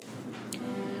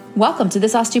Welcome to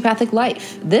This Osteopathic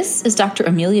Life. This is Dr.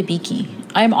 Amelia Beakey.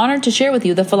 I am honored to share with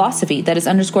you the philosophy that has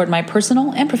underscored my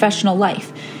personal and professional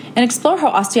life and explore how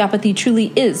osteopathy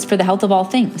truly is for the health of all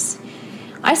things.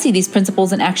 I see these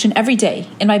principles in action every day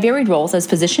in my varied roles as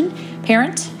physician,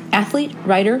 parent, athlete,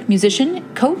 writer,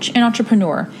 musician, coach, and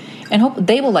entrepreneur, and hope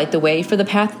they will light the way for the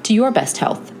path to your best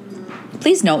health.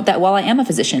 Please note that while I am a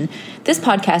physician, this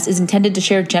podcast is intended to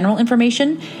share general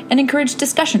information and encourage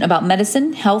discussion about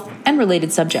medicine, health, and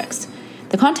related subjects.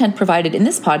 The content provided in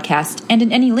this podcast and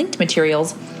in any linked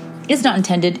materials is not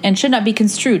intended and should not be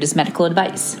construed as medical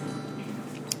advice.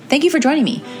 Thank you for joining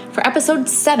me for episode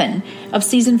 7 of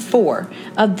season 4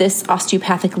 of This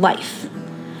Osteopathic Life.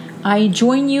 I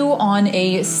join you on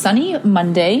a sunny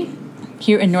Monday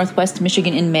here in Northwest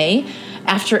Michigan in May,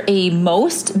 after a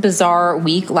most bizarre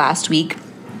week last week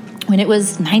when it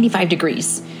was 95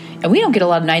 degrees. And we don't get a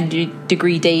lot of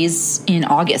 90-degree days in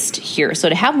August here. So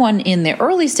to have one in the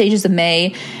early stages of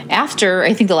May, after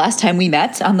I think the last time we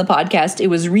met on the podcast, it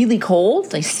was really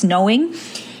cold, like snowing,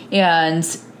 and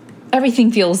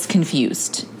everything feels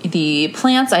confused. The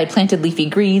plants, I had planted leafy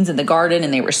greens in the garden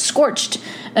and they were scorched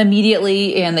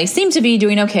immediately, and they seem to be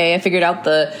doing okay. I figured out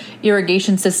the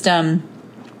irrigation system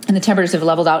and the temperatures have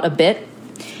leveled out a bit.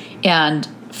 And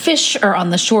fish are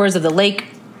on the shores of the lake,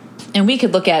 and we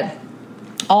could look at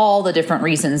all the different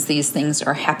reasons these things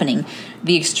are happening,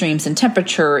 the extremes in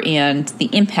temperature and the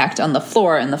impact on the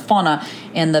flora and the fauna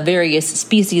and the various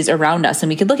species around us. And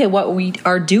we could look at what we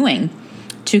are doing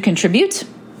to contribute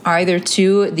either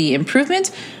to the improvement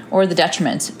or the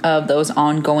detriment of those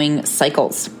ongoing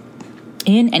cycles.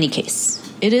 In any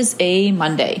case, it is a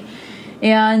Monday,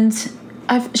 and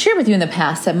I've shared with you in the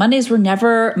past that Mondays were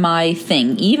never my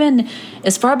thing, even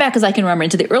as far back as I can remember,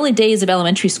 into the early days of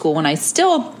elementary school when I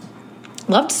still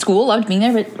loved school, loved being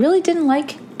there, but really didn't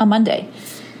like a Monday.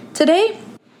 Today,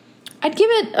 I'd give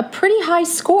it a pretty high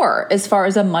score as far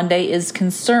as a Monday is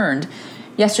concerned.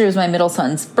 Yesterday was my middle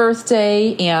son's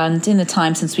birthday, and in the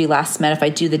time since we last met, if I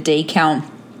do the day count,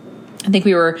 I think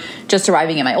we were just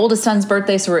arriving at my oldest son's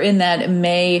birthday, so we're in that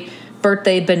May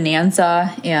birthday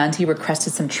bonanza, and he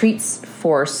requested some treats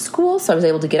for school, so I was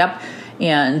able to get up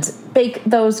and bake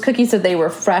those cookies so they were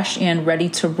fresh and ready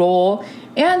to roll.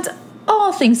 And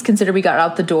all things considered, we got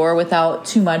out the door without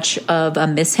too much of a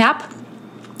mishap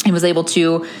and was able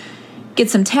to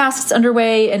get some tasks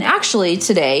underway. And actually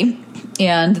today,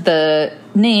 and the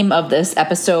name of this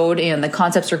episode and the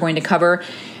concepts we're going to cover,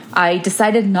 I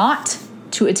decided not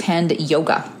to attend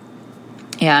yoga.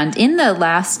 And in the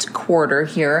last quarter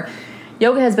here,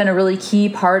 yoga has been a really key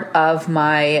part of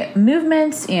my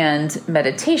movement and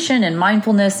meditation and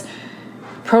mindfulness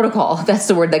protocol. That's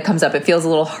the word that comes up. It feels a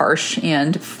little harsh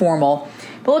and formal,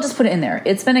 but we'll just put it in there.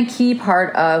 It's been a key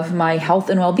part of my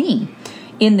health and well-being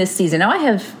in this season. Now, I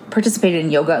have participated in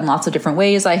yoga in lots of different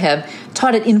ways. I have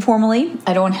taught it informally.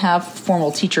 I don't have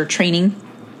formal teacher training,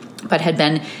 but had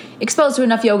been exposed to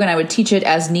enough yoga, and I would teach it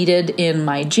as needed in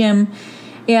my gym.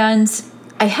 And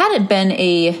I hadn't been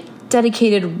a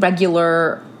dedicated,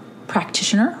 regular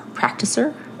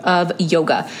practicer of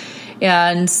yoga.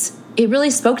 And it really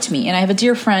spoke to me. And I have a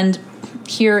dear friend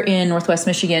here in Northwest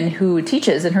Michigan who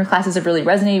teaches, and her classes have really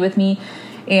resonated with me.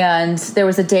 And there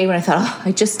was a day when I thought,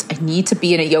 I need to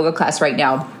be in a yoga class right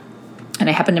now. And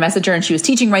I happened to message her, and she was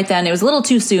teaching right then. It was a little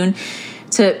too soon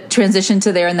to transition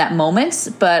to there in that moment,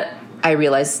 but I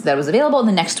realized that it was available. And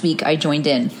the next week I joined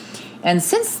in. And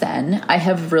since then, I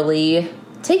have really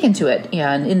taken to it.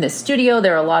 And in this studio,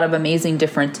 there are a lot of amazing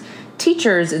different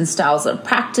teachers and styles of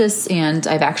practice, and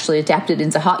I've actually adapted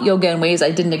into hot yoga in ways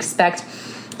I didn't expect.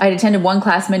 I had attended one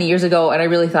class many years ago, and I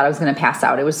really thought I was going to pass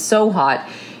out. It was so hot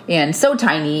and so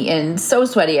tiny and so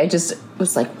sweaty. I just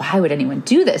was like, why would anyone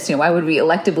do this? Why would we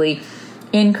electively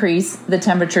increase the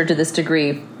temperature to this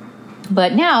degree?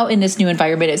 But now in this new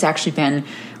environment, it's actually been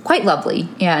quite lovely.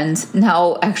 And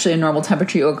now actually a normal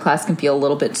temperature yoga class can feel a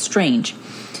little bit strange.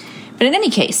 But in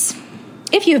any case,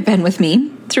 if you've been with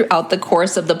me throughout the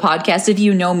course of the podcast, if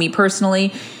you know me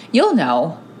personally, you'll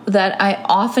know that I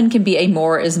often can be a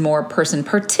more is more person,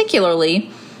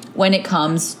 particularly when it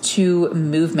comes to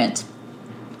movement.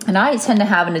 And I tend to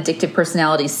have an addictive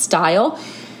personality style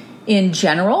in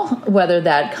general, whether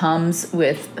that comes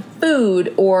with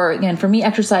food or, again, for me,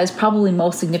 exercise probably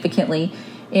most significantly.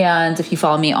 And if you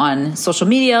follow me on social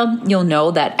media, you'll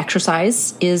know that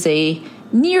exercise is a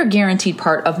near guaranteed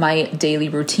part of my daily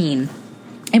routine.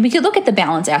 And we could look at the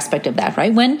balance aspect of that,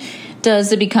 right? When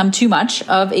does it become too much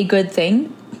of a good thing?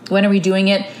 When are we doing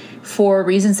it for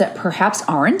reasons that perhaps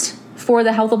aren't for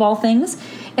the health of all things?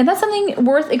 And that's something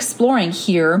worth exploring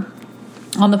here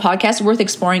on the podcast, worth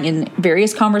exploring in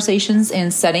various conversations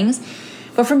and settings.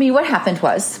 But for me, what happened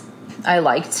was I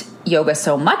liked yoga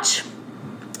so much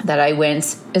that I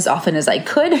went as often as I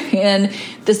could. And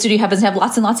the studio happens to have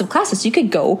lots and lots of classes, so you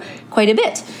could go quite a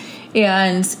bit.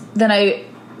 And then I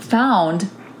found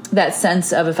that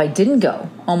sense of, if I didn't go,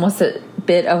 almost a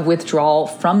bit of withdrawal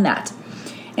from that.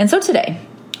 And so today,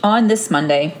 on this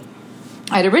Monday,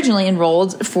 I'd originally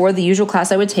enrolled for the usual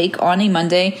class I would take on a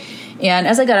Monday. And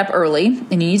as I got up early,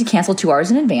 and you need to cancel 2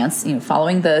 hours in advance,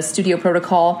 following the studio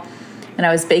protocol, and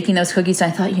I was baking those cookies,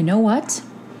 and I thought, you know what?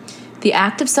 The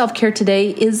act of self-care today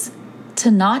is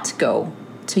to not go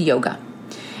to yoga.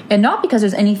 And not because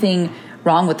there's anything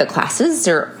wrong with the classes.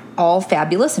 They're all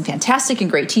fabulous and fantastic and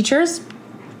great teachers.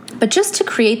 But just to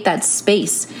create that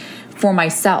space for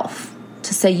myself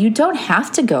to say, you don't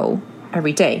have to go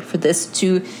every day for this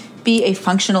to be a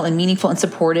functional and meaningful and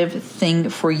supportive thing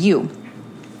for you.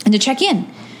 And to check in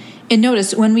and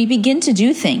notice when we begin to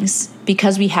do things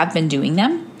because we have been doing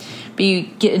them, we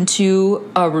get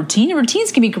into a routine. And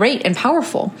routines can be great and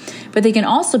powerful, but they can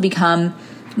also become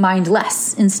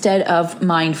mindless instead of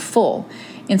mindful.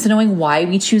 And so knowing why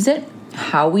we choose it,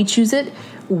 how we choose it,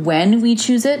 when we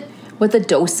choose it, what the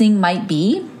dosing might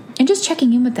be, and just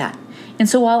checking in with that. And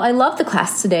so while I love the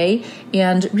class today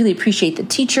and really appreciate the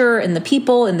teacher and the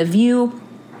people and the view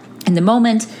and the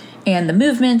moment and the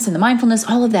movements and the mindfulness,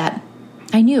 all of that,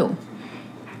 I knew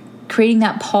creating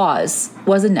that pause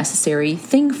was a necessary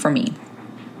thing for me.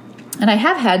 And I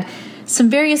have had some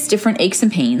various different aches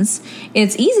and pains. And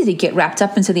it's easy to get wrapped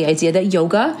up into the idea that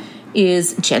yoga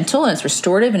is gentle and it's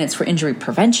restorative and it's for injury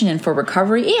prevention and for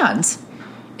recovery. And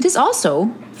it is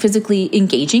also physically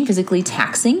engaging, physically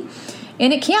taxing,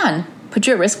 and it can put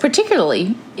you at risk,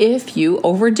 particularly if you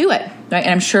overdo it. Right?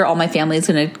 And I'm sure all my family is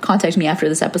going to contact me after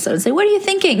this episode and say, what are you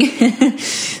thinking?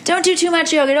 Don't do too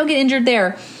much yoga. Don't get injured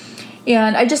there.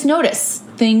 And I just notice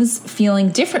things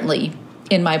feeling differently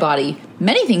in my body,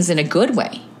 many things in a good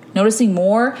way. Noticing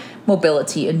more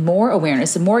mobility and more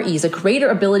awareness and more ease, a greater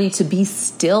ability to be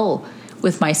still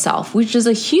with myself, which is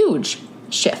a huge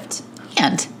shift.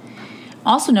 And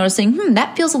also noticing,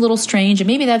 that feels a little strange and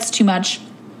maybe that's too much.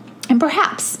 And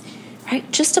perhaps, right,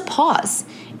 just a pause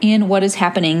in what is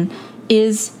happening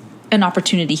is an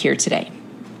opportunity here today.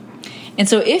 And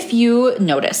so if you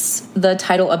notice the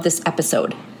title of this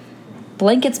episode,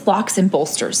 Blankets, Blocks, and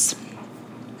Bolsters,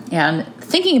 and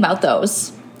thinking about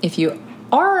those, if you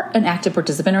are an active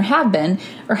participant or have been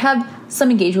or have some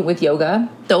engagement with yoga,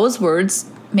 those words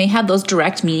may have those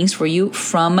direct meanings for you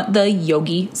from the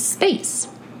yogi space,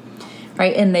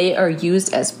 right? And they are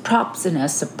used as props and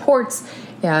as supports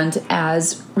and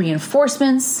as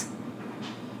reinforcements.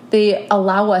 They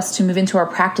allow us to move into our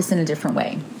practice in a different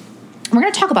way. We're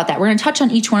going to talk about that. We're going to touch on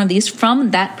each one of these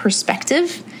from that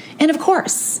perspective. And of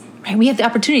course, right, we have the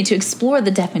opportunity to explore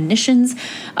the definitions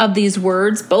of these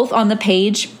words, both on the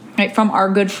page, right, from our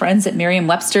good friends at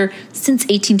Merriam-Webster since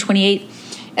 1828,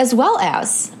 as well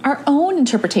as our own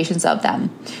interpretations of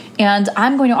them. And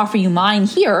I'm going to offer you mine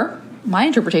here. My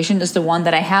interpretation is the one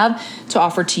that I have to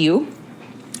offer to you.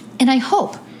 And I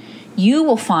hope you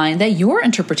will find that your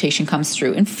interpretation comes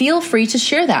through, and feel free to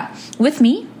share that with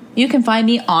me. You can find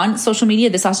me on social media,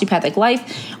 This Osteopathic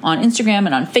Life, on Instagram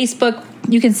and on Facebook.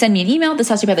 You can send me an email,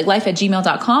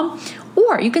 thisosteopathiclife@gmail.com,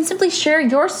 or you can simply share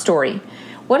your story.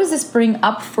 What does this bring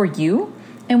up for you?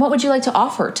 And what would you like to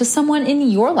offer to someone in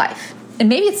your life? And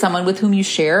maybe it's someone with whom you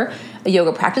share a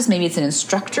yoga practice. Maybe it's an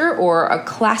instructor or a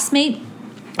classmate,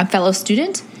 a fellow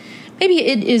student. Maybe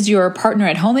it is your partner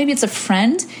at home. Maybe it's a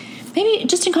friend. Maybe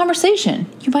just in conversation,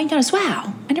 you might notice,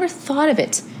 wow, I never thought of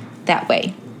it that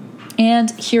way.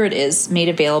 And here it is, made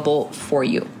available for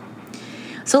you.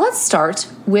 So let's start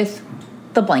with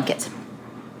the blanket.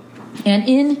 And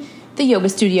in the yoga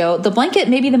studio, the blanket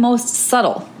may be the most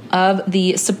subtle of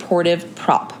the supportive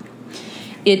prop.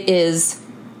 It is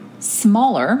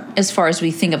smaller as far as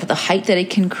we think of the height that it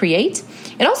can create.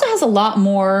 It also has a lot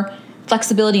more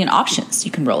flexibility and options.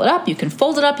 You can roll it up, you can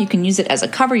fold it up, you can use it as a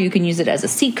cover, you can use it as a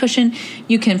seat cushion,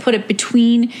 you can put it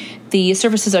between the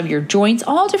surfaces of your joints,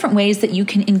 all different ways that you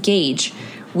can engage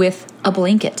with a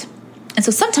blanket. And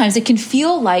so sometimes it can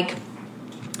feel like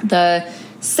the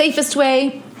safest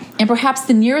way and perhaps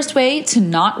the nearest way to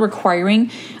not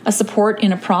requiring a support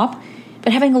in a prop,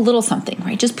 but having a little something,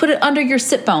 right? Just put it under your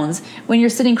sit bones when you're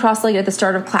sitting cross-legged at the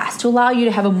start of class to allow you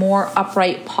to have a more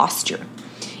upright posture.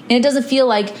 And it doesn't feel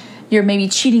like you're maybe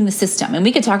cheating the system. And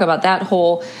we could talk about that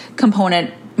whole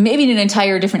component maybe in an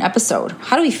entire different episode.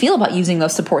 How do we feel about using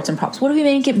those supports and props? What do we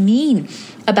make it mean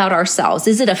about ourselves?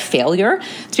 Is it a failure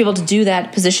to be able to do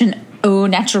that position au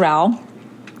naturel?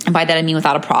 And by that I mean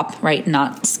without a prop, right?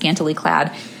 Not scantily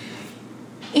clad.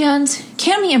 And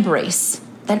can we embrace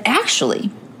that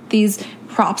actually these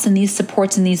props and these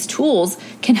supports and these tools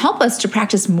can help us to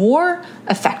practice more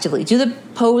effectively, do the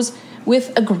pose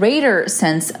with a greater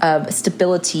sense of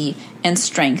stability and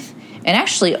strength, and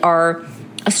actually are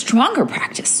a stronger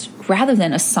practice rather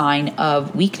than a sign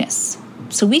of weakness.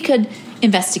 So we could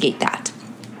investigate that.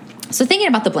 So thinking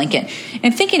about the blanket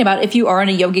and thinking about if you are in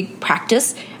a yogic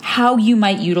practice, how you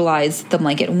might utilize the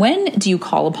blanket. When do you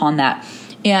call upon that?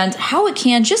 And how it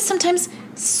can just sometimes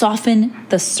soften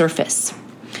the surface.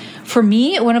 For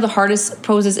me, one of the hardest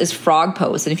poses is frog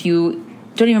pose. And if you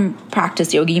don't even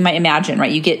practice yoga, you might imagine,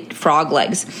 right? You get frog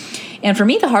legs. And for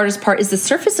me, the hardest part is the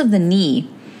surface of the knee,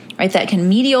 right? That can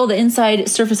medial, the inside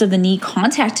surface of the knee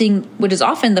contacting, which is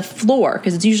often the floor,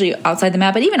 because it's usually outside the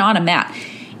mat, but even on a mat,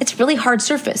 it's a really hard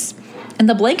surface. And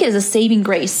the blanket is a saving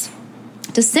grace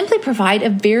to simply provide a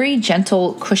very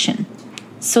gentle cushion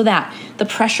so that the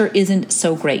pressure isn't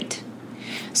so great.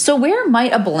 So where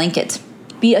might a blanket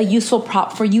be a useful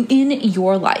prop for you in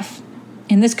your life?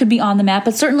 And this could be on the mat,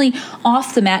 but certainly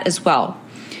off the mat as well.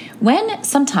 When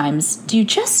sometimes do you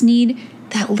just need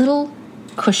that little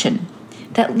cushion,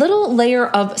 that little layer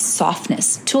of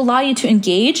softness to allow you to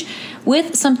engage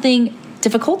with something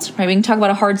difficult, right? We can talk about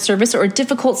a hard service or a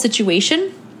difficult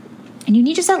situation, and you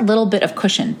need just that little bit of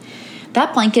cushion.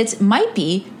 That blanket might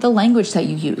be the language that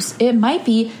you use. It might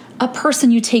be a person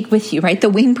you take with you, right? The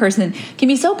wing person can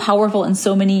be so powerful in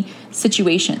so many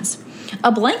situations.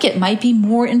 A blanket might be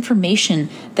more information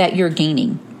that you're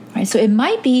gaining, right? So it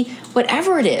might be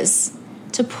whatever it is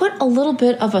to put a little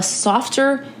bit of a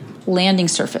softer landing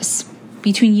surface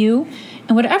between you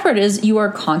and whatever it is you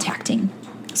are contacting.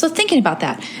 So thinking about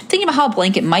that, thinking about how a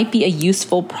blanket might be a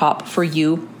useful prop for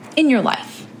you in your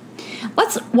life.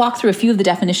 Let's walk through a few of the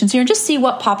definitions here and just see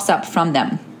what pops up from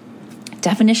them.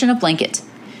 Definition of blanket: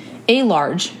 a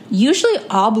large, usually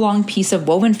oblong piece of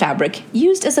woven fabric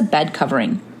used as a bed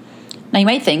covering. Now you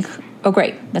might think, oh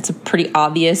great, that's a pretty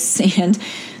obvious and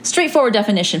straightforward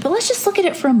definition, but let's just look at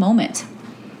it for a moment.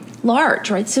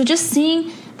 Large, right? So just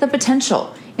seeing the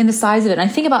potential in the size of it. And I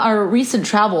think about our recent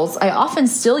travels, I often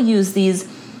still use these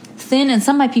thin, and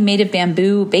some might be made of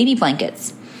bamboo baby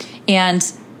blankets. And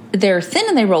they're thin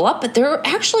and they roll up, but they're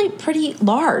actually pretty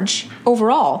large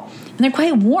overall. And they're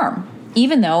quite warm,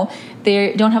 even though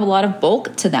they don't have a lot of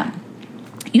bulk to them.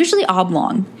 Usually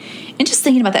oblong. And just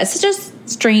thinking about that, it's such a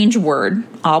strange word,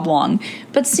 oblong,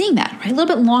 but seeing that, right, a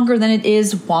little bit longer than it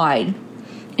is wide.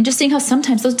 And just seeing how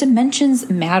sometimes those dimensions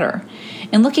matter.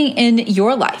 And looking in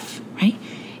your life, right,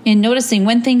 and noticing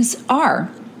when things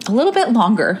are a little bit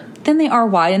longer than they are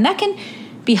wide. And that can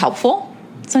be helpful.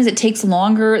 Sometimes it takes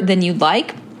longer than you'd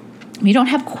like. You don't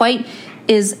have quite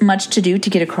as much to do to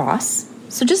get across.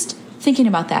 So just thinking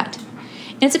about that.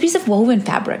 And it's a piece of woven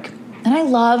fabric. And I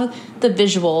love the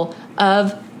visual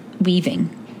of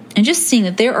weaving and just seeing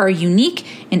that there are unique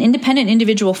and independent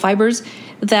individual fibers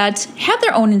that have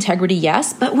their own integrity,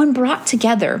 yes, but when brought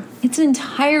together, it's an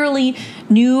entirely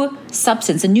new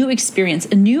substance, a new experience,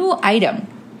 a new item.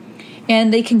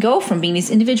 And they can go from being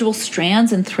these individual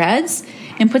strands and threads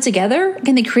and put together,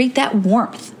 again, they create that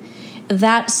warmth,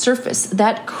 that surface,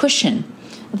 that cushion,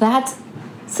 that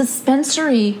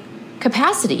suspensory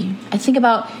capacity. I think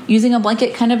about using a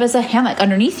blanket kind of as a hammock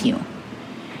underneath you.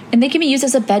 And they can be used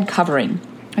as a bed covering.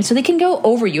 Right? So they can go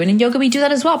over you. And in yoga, we do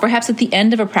that as well, perhaps at the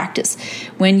end of a practice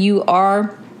when you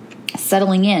are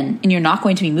settling in and you're not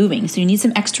going to be moving. So you need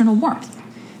some external warmth.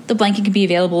 The blanket can be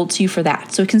available to you for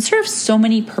that. So it can serve so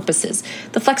many purposes.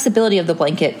 The flexibility of the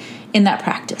blanket in that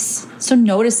practice. So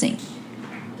noticing,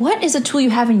 what is a tool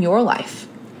you have in your life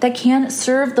that can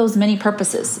serve those many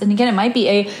purposes? And again, it might be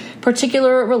a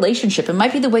particular relationship. It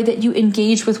might be the way that you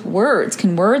engage with words.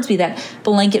 Can words be that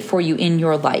blanket for you in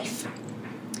your life?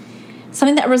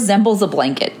 Something that resembles a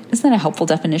blanket. Isn't that a helpful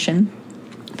definition?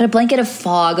 But a blanket of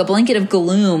fog, a blanket of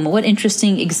gloom. What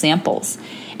interesting examples.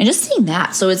 And just seeing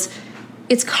that. So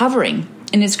it's covering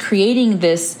and it's creating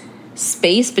this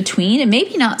space between, and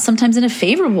maybe not sometimes in a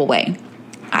favorable way.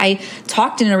 I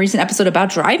talked in a recent episode about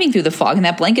driving through the fog, and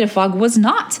that blanket of fog was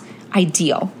not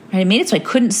ideal. Right? It made it so I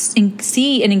couldn't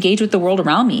see and engage with the world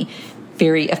around me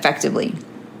very effectively.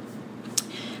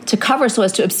 To cover so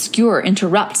as to obscure,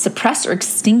 interrupt, suppress, or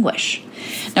extinguish.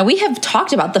 Now, we have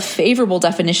talked about the favorable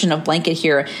definition of blanket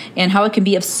here and how it can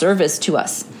be of service to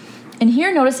us. And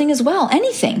here, noticing as well,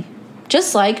 anything.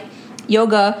 Just like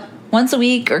yoga once a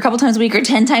week or a couple times a week or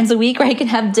 10 times a week, right, can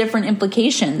have different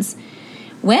implications.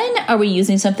 When are we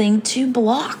using something to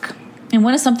block? And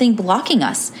when is something blocking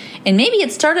us? And maybe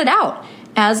it started out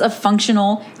as a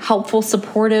functional, helpful,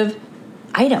 supportive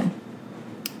item.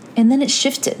 And then it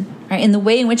shifted, right? In the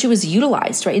way in which it was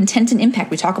utilized, right? Intent and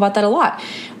impact. We talk about that a lot.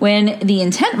 When the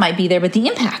intent might be there, but the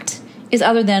impact is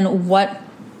other than what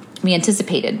we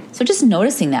anticipated. So just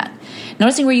noticing that.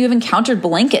 Noticing where you have encountered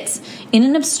blankets in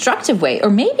an obstructive way, or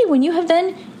maybe when you have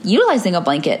been utilizing a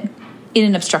blanket in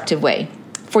an obstructive way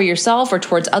for yourself or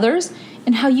towards others,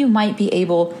 and how you might be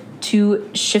able to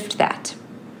shift that.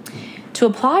 To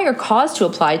apply or cause to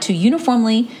apply to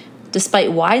uniformly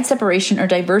despite wide separation or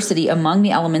diversity among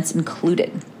the elements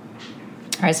included.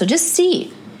 All right, so just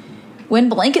see when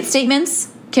blanket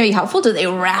statements can be helpful. Do they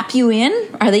wrap you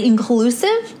in? Are they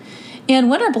inclusive? And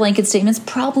when are blanket statements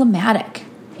problematic?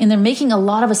 And they're making a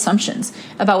lot of assumptions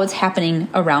about what's happening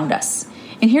around us.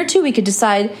 And here too, we could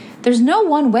decide there's no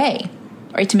one way,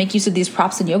 right, to make use of these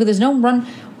props in yoga. There's no one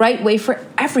right way for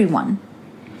everyone.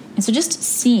 And so just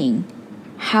seeing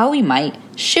how we might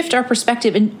shift our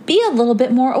perspective and be a little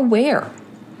bit more aware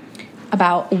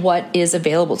about what is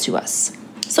available to us.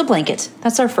 So blanket,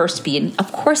 that's our first B. And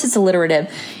of course it's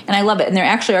alliterative, and I love it. And there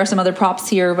actually are some other props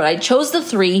here, but I chose the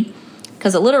 3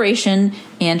 because alliteration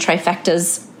and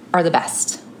trifectas are the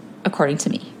best, according to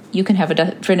me. You can have a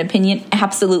different opinion,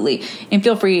 absolutely. And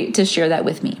feel free to share that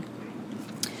with me.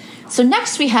 So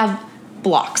next we have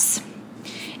blocks.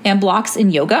 And blocks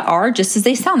in yoga are just as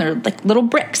they sound. They're like little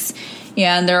bricks.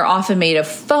 And they're often made of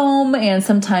foam and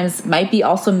sometimes might be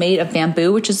also made of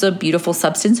bamboo, which is a beautiful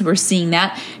substance. We're seeing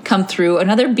that come through.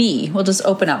 Another B. We'll just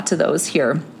open up to those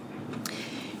here.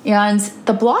 And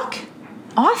the block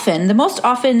the most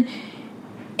often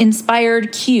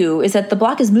inspired cue is that the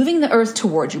block is moving the earth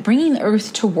toward you, bringing the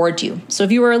earth toward you. So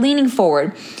if you are leaning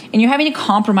forward and you're having to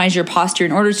compromise your posture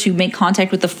in order to make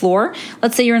contact with the floor,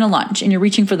 let's say you're in a lunge and you're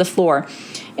reaching for the floor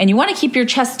and you want to keep your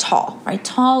chest tall, right?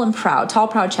 Tall and proud, tall,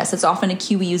 proud chest. That's often a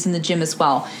cue we use in the gym as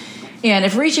well. And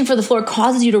if reaching for the floor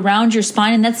causes you to round your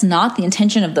spine, and that's not the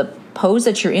intention of the pose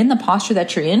that you're in, the posture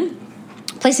that you're in,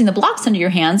 placing the blocks under your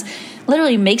hands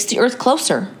literally makes the earth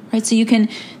closer, right? So you can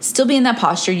still be in that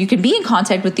posture. You can be in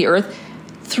contact with the earth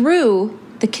through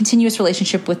the continuous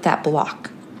relationship with that block.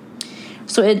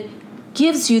 So it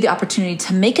gives you the opportunity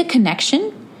to make a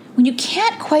connection when you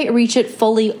can't quite reach it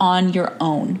fully on your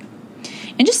own.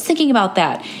 And just thinking about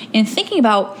that and thinking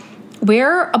about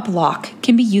where a block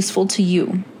can be useful to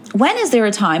you. When is there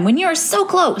a time when you are so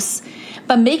close,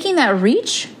 but making that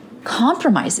reach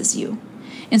compromises you?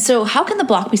 And so how can the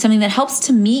block be something that helps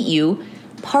to meet you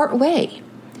part way?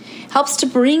 Helps to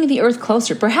bring the earth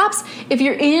closer. Perhaps if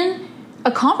you're in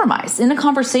a compromise, in a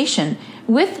conversation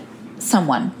with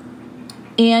someone,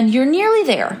 and you're nearly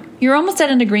there, you're almost at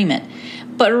an agreement,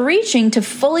 but reaching to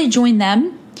fully join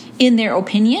them in their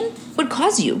opinion would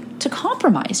cause you to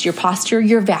compromise your posture,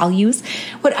 your values,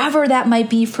 whatever that might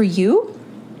be for you.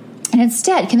 And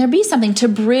instead, can there be something to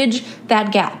bridge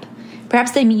that gap?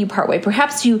 Perhaps they meet you partway,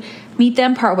 perhaps you meet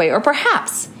them partway, or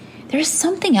perhaps there's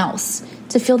something else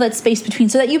to fill that space between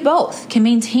so that you both can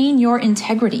maintain your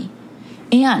integrity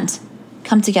and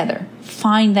come together,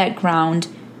 find that ground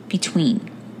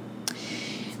between.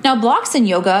 Now, blocks in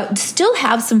yoga still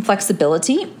have some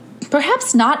flexibility,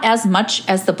 perhaps not as much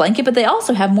as the blanket, but they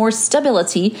also have more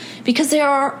stability because they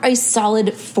are a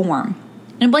solid form.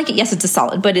 And a blanket, yes, it's a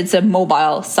solid, but it's a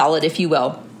mobile solid, if you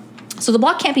will. So the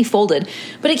block can't be folded,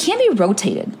 but it can be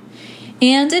rotated.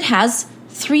 And it has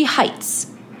 3 heights,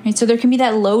 right? So there can be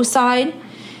that low side,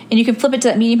 and you can flip it to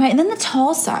that medium height, and then the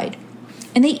tall side.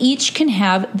 And they each can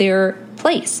have their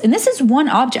place. And this is one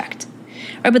object,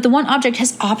 right? But the one object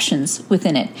has options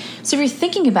within it. So if you're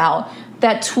thinking about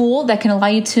that tool that can allow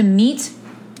you to meet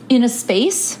in a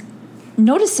space,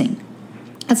 noticing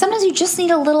that sometimes you just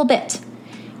need a little bit.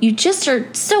 You just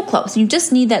are so close. You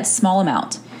just need that small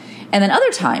amount. And then other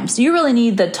times, you really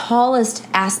need the tallest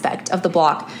aspect of the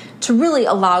block to really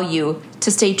allow you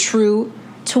to stay true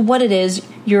to what it is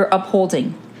you're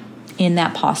upholding in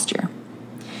that posture.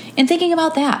 And thinking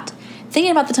about that,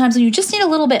 thinking about the times when you just need a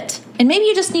little bit, and maybe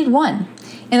you just need one.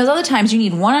 And those other times you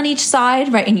need one on each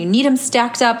side, right? And you need them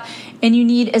stacked up, and you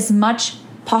need as much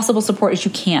possible support as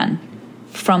you can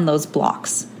from those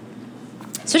blocks.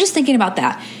 So just thinking about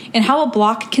that and how a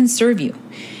block can serve you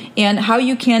and how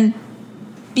you can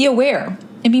be aware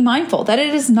and be mindful that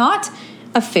it is not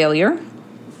a failure,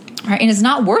 right? And it's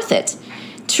not worth it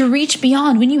to reach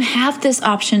beyond when you have this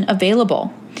option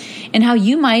available, and how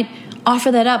you might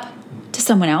offer that up to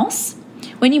someone else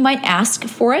when you might ask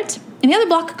for it. And the other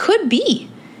block could be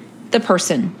the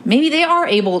person. Maybe they are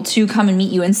able to come and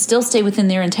meet you and still stay within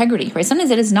their integrity, right?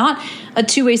 Sometimes it is not a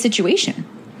two-way situation.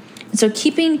 And so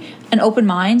keeping an open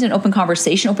mind, an open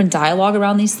conversation, open dialogue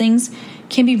around these things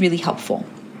can be really helpful.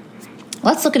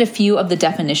 Let's look at a few of the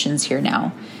definitions here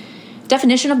now.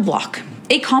 Definition of block: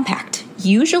 a compact,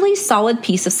 usually solid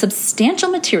piece of substantial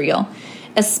material,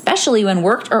 especially when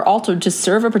worked or altered to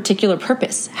serve a particular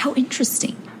purpose. How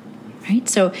interesting. right?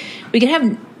 So we can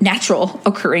have natural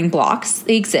occurring blocks.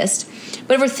 They exist.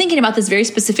 But if we're thinking about this very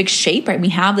specific shape, right, we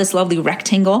have this lovely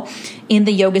rectangle in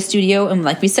the yoga studio. And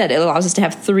like we said, it allows us to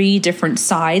have 3 different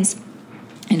sides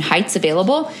and heights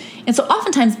available. And so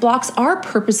oftentimes blocks are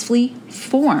purposefully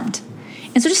formed.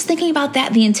 And so just thinking about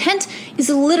that, the intent is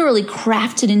literally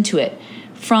crafted into it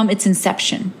from its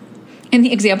inception. And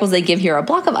the examples they give here are a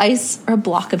block of ice or a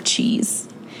block of cheese.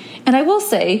 And I will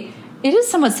say, it is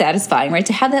somewhat satisfying, right,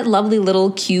 to have that lovely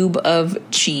little cube of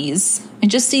cheese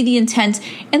and just see the intent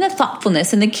and the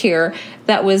thoughtfulness and the care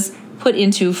that was put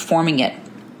into forming it.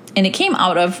 And it came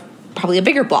out of probably a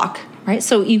bigger block, right?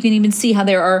 So you can even see how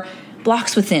there are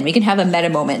blocks within. We can have a meta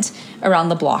moment around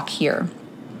the block here.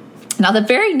 Now, the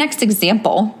very next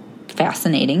example,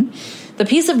 fascinating, the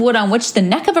piece of wood on which the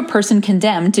neck of a person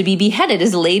condemned to be beheaded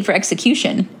is laid for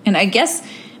execution. And I guess,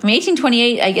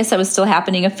 1828, I guess that was still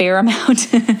happening a fair amount.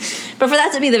 But for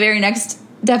that to be the very next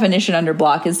definition under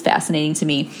block is fascinating to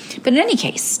me. But in any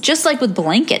case, just like with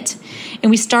blanket,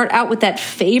 and we start out with that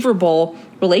favorable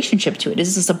relationship to it. It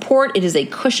is a support, it is a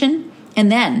cushion,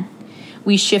 and then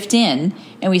we shift in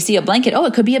and we see a blanket. Oh,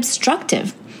 it could be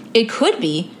obstructive. It could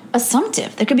be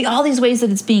assumptive. There could be all these ways that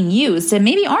it's being used that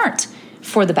maybe aren't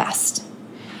for the best.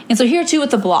 And so here too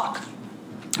with the block,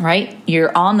 right?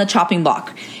 You're on the chopping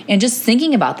block. And just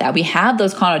thinking about that, we have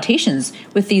those connotations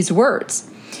with these words.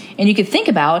 And you could think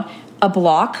about a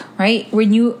block, right,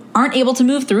 when you aren't able to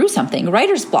move through something,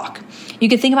 writer's block. You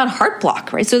could think about heart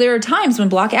block, right? So there are times when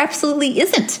block absolutely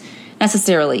isn't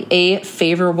necessarily a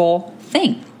favorable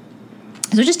thing.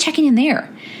 So just checking in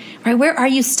there, right? Where are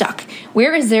you stuck?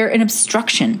 Where is there an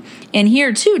obstruction? And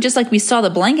here too, just like we saw the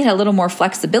blanket had a little more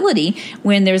flexibility,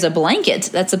 when there's a blanket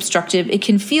that's obstructive, it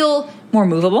can feel more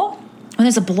movable. When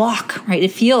there's a block, right,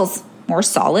 it feels more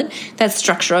solid. That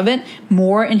structure of it,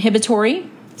 more inhibitory.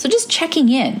 So just checking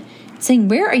in, saying,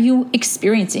 where are you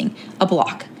experiencing a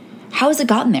block? How has it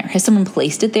gotten there? Has someone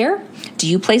placed it there? Do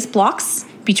you place blocks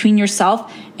between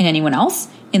yourself and anyone else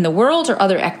in the world or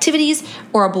other activities,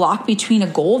 or a block between a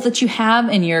goal that you have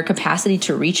and your capacity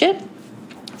to reach it?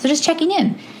 So just checking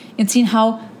in and seeing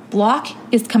how block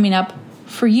is coming up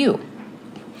for you.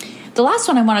 The last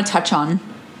one I want to touch on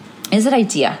is that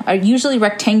idea. A usually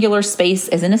rectangular space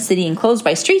is in a city enclosed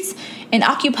by streets and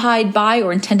occupied by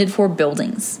or intended for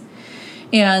buildings.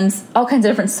 And all kinds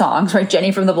of different songs, right?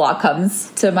 Jenny from the Block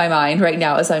comes to my mind right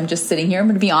now as I'm just sitting here. I'm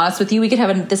going to be honest with you. We could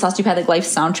have this Osteopathic Life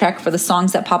soundtrack for the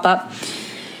songs that pop up.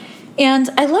 And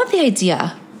I love the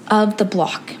idea of the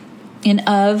block and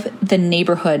of the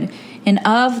neighborhood and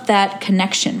of that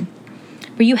connection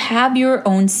where you have your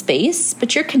own space,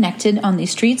 but you're connected on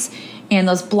these streets and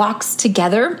those blocks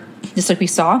together, just like we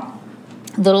saw,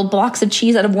 little blocks of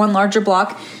cheese out of one larger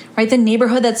block, right? The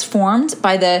neighborhood that's formed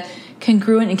by the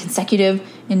congruent and consecutive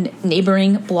and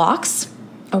neighboring blocks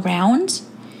around,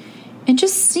 and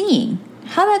just seeing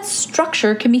how that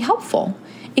structure can be helpful.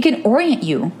 It can orient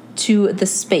you to the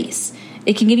space.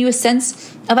 It can give you a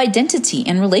sense of identity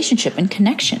and relationship and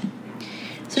connection.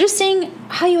 So just seeing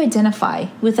how you identify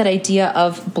with that idea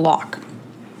of block.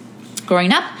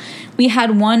 Growing up, we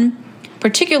had one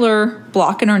particular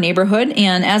block in our neighborhood,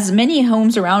 and as many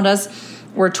homes around us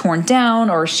were torn down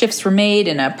or shifts were made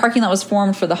and a parking lot was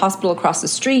formed for the hospital across the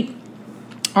street,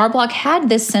 our block had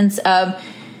this sense of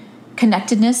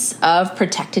connectedness, of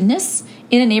protectedness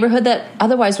in a neighborhood that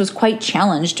otherwise was quite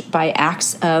challenged by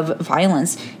acts of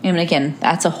violence. And again,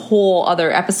 that's a whole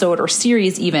other episode or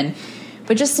series even.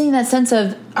 But just seeing that sense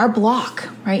of our block,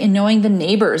 right? And knowing the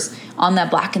neighbors on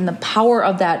that block and the power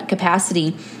of that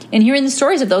capacity, and hearing the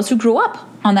stories of those who grew up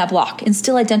on that block and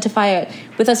still identify it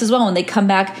with us as well when they come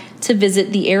back to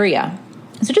visit the area.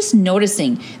 And so just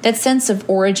noticing that sense of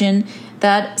origin,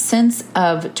 that sense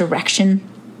of direction,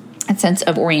 that sense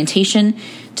of orientation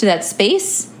to that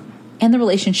space and the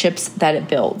relationships that it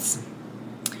builds.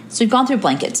 So we've gone through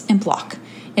blanket and block,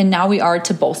 and now we are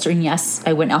to bolster. And yes,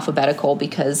 I went alphabetical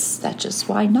because that's just,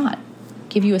 why not?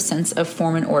 Give you a sense of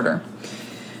form and order.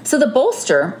 So the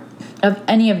bolster of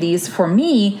any of these for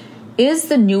me is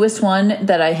the newest one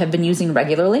that I have been using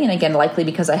regularly. And again, likely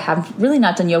because I have really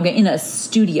not done yoga in a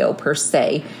studio per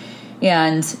se.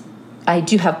 And I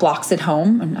do have blocks at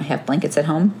home and I have blankets at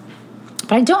home,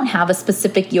 but I don't have a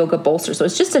specific yoga bolster. So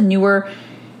it's just a newer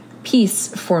piece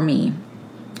for me.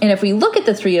 And if we look at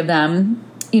the three of them,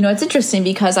 it's interesting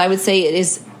because I would say it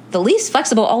is the least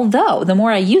flexible, although the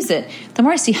more I use it, the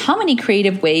more I see how many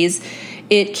creative ways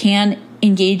it can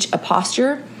engage a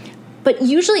posture, but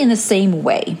usually in the same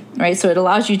way, right? So it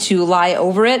allows you to lie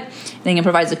over it. Then it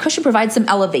provides a cushion, provides some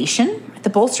elevation. The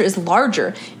bolster is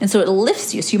larger, and so it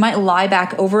lifts you. So you might lie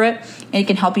back over it, and it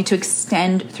can help you to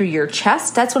extend through your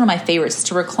chest. That's one of my favorites,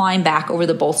 to recline back over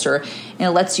the bolster, and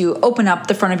it lets you open up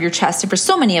the front of your chest. And for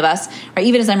so many of us, right,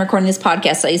 even as I'm recording this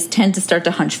podcast, I tend to start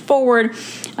to hunch forward.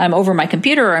 I'm over my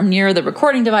computer, or I'm near the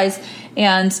recording device,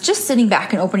 and just sitting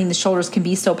back and opening the shoulders can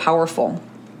be so powerful.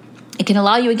 It can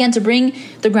allow you, again, to bring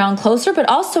the ground closer, but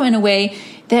also in a way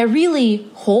that really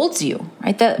holds you,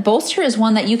 right? That bolster is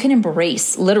one that you can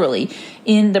embrace literally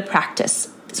in the practice.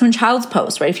 So in child's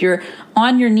pose, right? If you're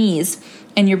on your knees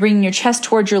and you're bringing your chest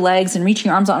towards your legs and reaching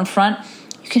your arms out in front,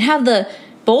 you can have the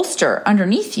bolster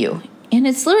underneath you. And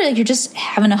it's literally like you're just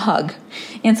having a hug.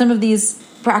 And some of these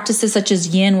practices, such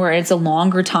as yin, where it's a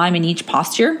longer time in each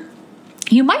posture,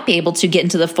 you might be able to get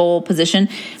into the full position,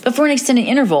 but for an extended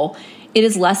interval, it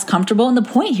is less comfortable. And the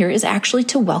point here is actually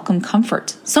to welcome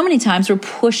comfort. So many times we're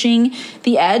pushing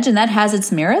the edge, and that has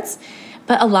its merits,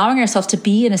 but allowing ourselves to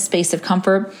be in a space of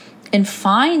comfort and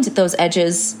find those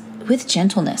edges with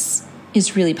gentleness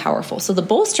is really powerful. So the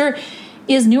bolster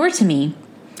is newer to me.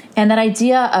 And that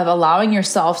idea of allowing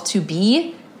yourself to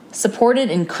be supported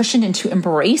and cushioned and to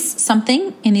embrace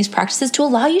something in these practices to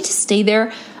allow you to stay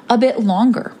there a bit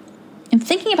longer. And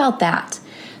thinking about that.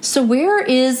 So where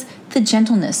is the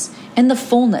gentleness and the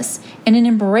fullness and an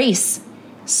embrace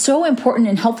so important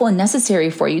and helpful and necessary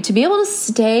for you to be able to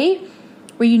stay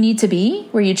where you need to be,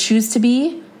 where you choose to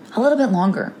be, a little bit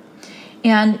longer?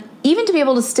 And even to be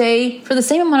able to stay for the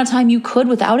same amount of time you could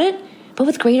without it, but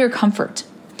with greater comfort.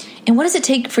 And what does it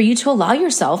take for you to allow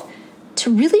yourself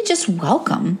to really just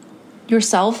welcome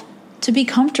yourself to be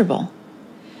comfortable,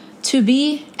 to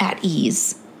be at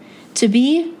ease, to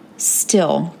be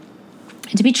still,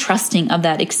 and to be trusting of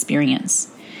that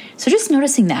experience? So just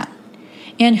noticing that.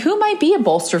 And who might be a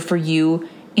bolster for you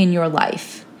in your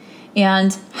life?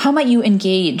 And how might you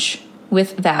engage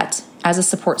with that as a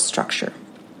support structure?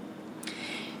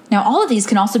 Now, all of these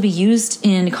can also be used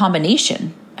in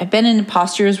combination. I've been in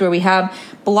postures where we have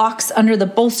blocks under the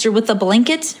bolster with a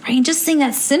blanket, right? And just seeing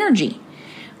that synergy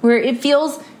where it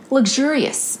feels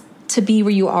luxurious to be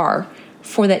where you are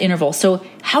for that interval. So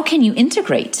how can you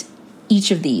integrate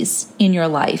each of these in your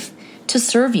life to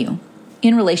serve you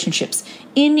in relationships,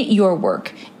 in your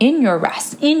work, in your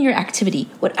rest, in your activity,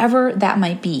 whatever that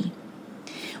might be?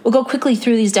 We'll go quickly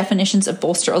through these definitions of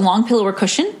bolster. A long pillow or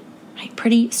cushion, right?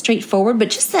 Pretty straightforward,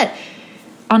 but just that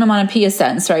onomatopoeia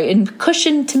sense, right? And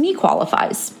cushion to me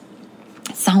qualifies.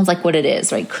 It sounds like what it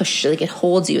is, right? Cushion, like it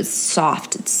holds you. It's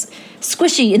soft. It's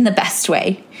squishy in the best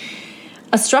way.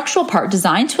 A structural part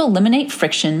designed to eliminate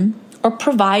friction or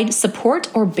provide support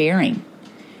or bearing.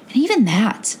 And even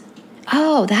that,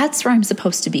 that's where I'm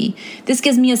supposed to be. This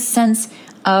gives me a sense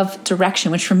of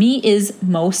direction, which for me is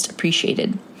most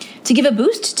appreciated. To give a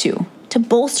boost to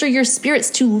bolster your spirits,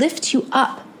 to lift you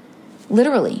up,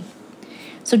 literally.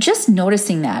 So just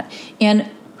noticing that. And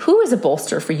who is a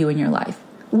bolster for you in your life?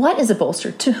 What is a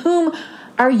bolster? To whom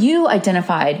are you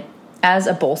identified as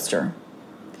a bolster?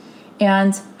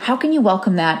 And how can you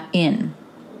welcome that in?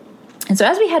 And so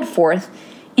as we head forth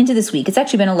into this week, it's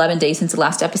actually been 11 days since the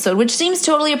last episode, which seems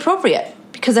totally appropriate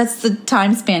because that's the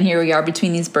time span here we are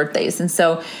between these birthdays. And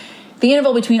so the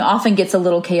interval between often gets a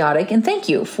little chaotic. And thank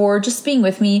you for just being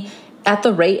with me at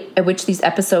the rate at which these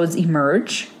episodes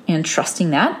emerge and trusting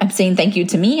that. I'm saying thank you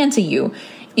to me and to you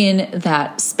in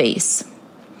that space.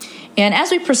 And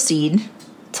as we proceed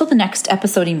till the next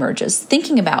episode emerges,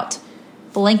 thinking about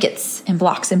blankets and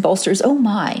blocks and bolsters, oh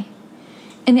my,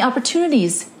 and the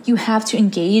opportunities you have to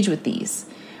engage with these,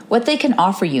 what they can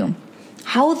offer you,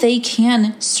 how they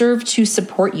can serve to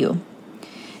support you,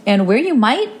 and where you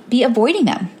might be avoiding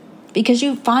them because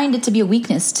you find it to be a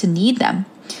weakness to need them,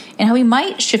 and how we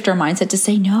might shift our mindset to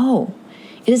say, no,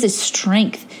 it is a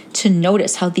strength to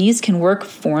notice how these can work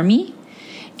for me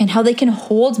and how they can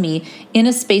hold me in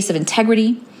a space of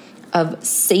integrity, of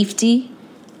safety,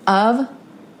 of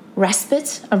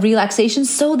respite, of relaxation,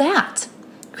 so that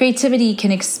creativity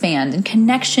can expand and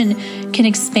connection can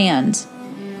expand.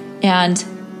 And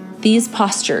these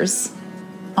postures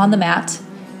on the mat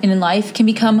and in life can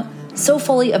become so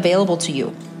fully available to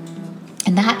you.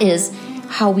 And that is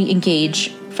how we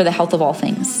engage for the health of all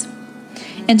things.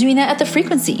 And doing that at the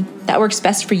frequency that works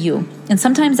best for you. And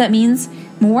sometimes that means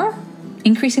more,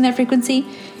 increasing that frequency.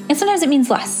 And sometimes it means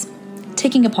less,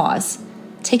 taking a pause,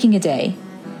 taking a day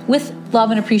with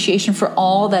love and appreciation for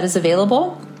all that is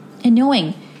available and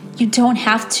knowing you don't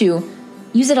have to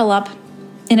use it all up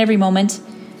in every moment.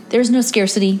 There is no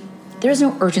scarcity. There is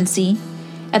no urgency.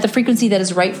 At the frequency that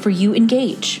is right for you,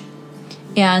 engage.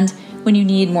 And when you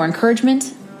need more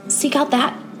encouragement, seek out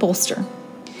that bolster.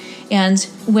 And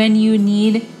when you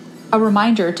need a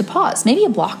reminder to pause. Maybe a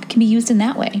block can be used in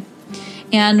that way.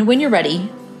 And when you're ready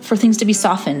for things to be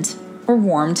softened or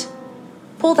warmed,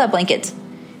 pull that blanket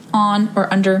on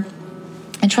or under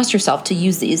and trust yourself to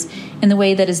use these in the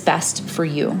way that is best for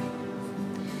you.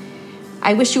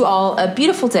 I wish you all a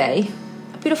beautiful day,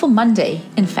 a beautiful Monday,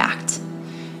 in fact.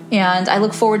 And I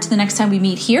look forward to the next time we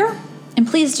meet here. And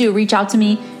please do reach out to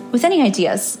me with any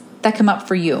ideas that come up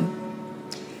for you.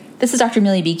 This is Dr.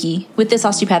 Amelia Beakey with This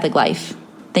Osteopathic Life.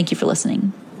 Thank you for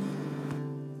listening.